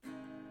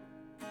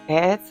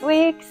It's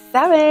week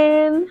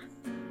 7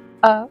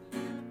 of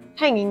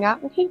Hanging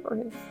Out in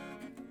Hebrews.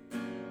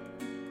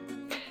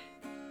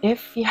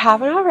 If you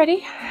haven't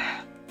already,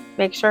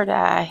 make sure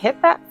to hit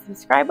that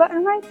subscribe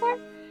button right there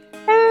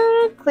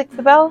and click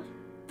the bell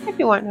if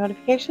you want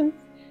notifications,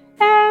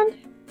 and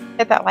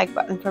hit that like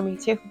button for me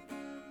too.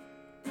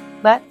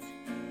 Let's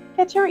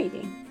get to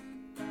reading.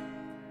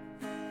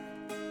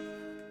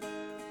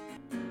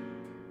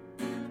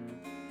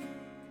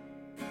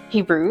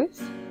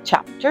 Hebrews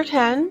chapter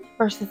 10,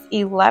 verses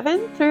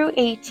 11 through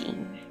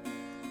 18.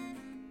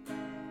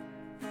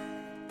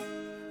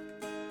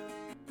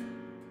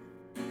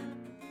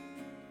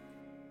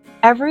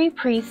 Every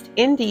priest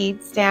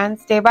indeed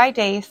stands day by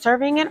day,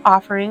 serving and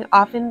offering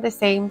often the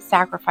same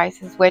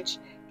sacrifices, which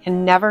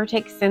can never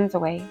take sins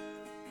away.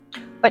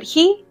 But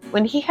he,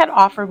 when he had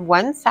offered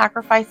one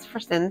sacrifice for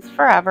sins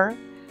forever,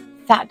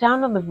 sat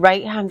down on the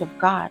right hand of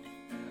God.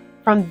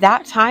 From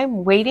that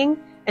time, waiting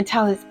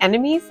until his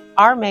enemies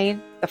are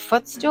made the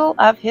footstool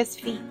of his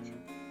feet.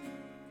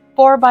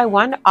 For by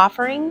one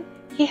offering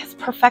he has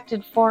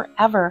perfected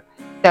forever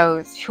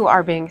those who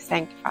are being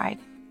sanctified.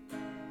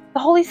 The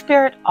Holy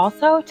Spirit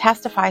also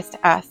testifies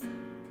to us,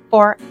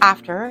 for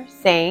after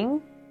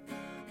saying,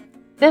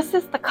 "This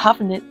is the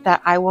covenant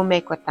that I will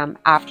make with them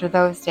after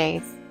those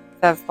days,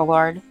 says the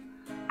Lord.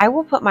 I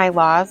will put my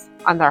laws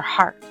on their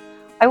heart.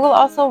 I will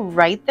also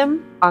write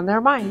them on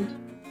their mind."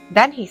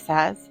 Then he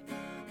says,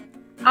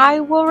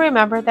 "I will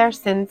remember their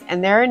sins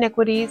and their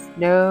iniquities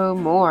no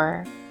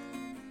more."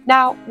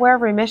 Now, where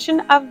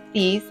remission of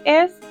these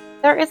is,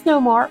 there is no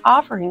more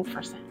offering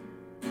for sin.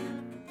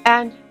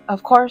 And,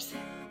 of course,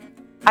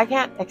 I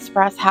can't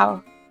express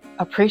how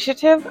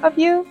appreciative of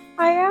you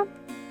I am.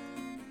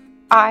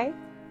 I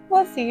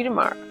will see you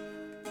tomorrow.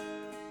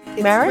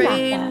 It's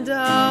rained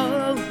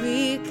all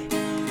week.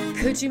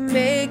 Could you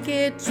make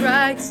it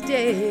dry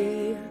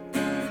today?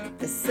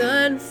 The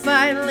sun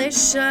finally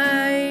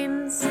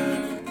shines.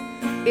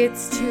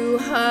 It's too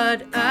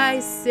hot, I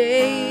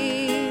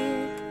say.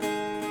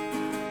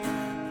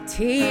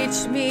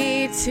 Teach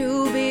me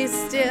to be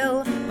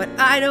still, but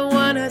I don't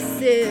want to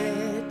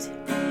sit.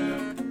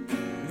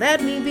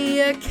 Let me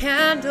be a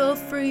candle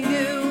for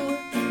you.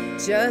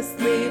 Just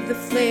leave the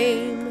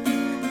flame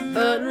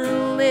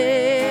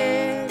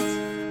unlit.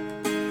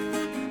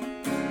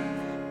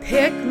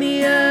 Pick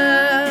me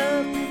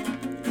up,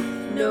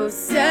 no,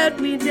 set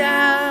me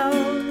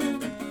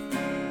down.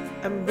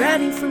 I'm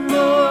ready for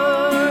more.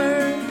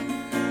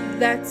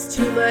 That's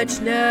too much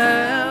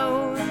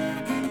now.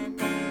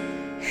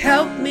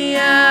 Help me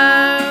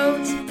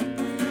out.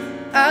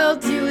 I'll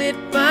do it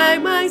by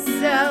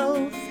myself.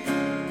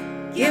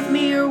 Give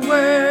me your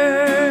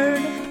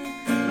word,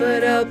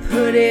 but I'll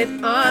put it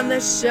on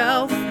the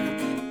shelf.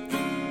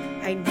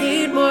 I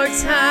need more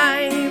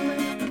time.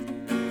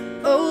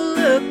 Oh,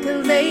 look, a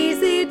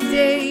lazy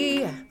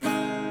day.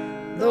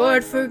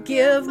 Lord,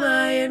 forgive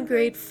my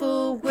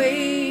ungrateful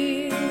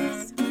ways.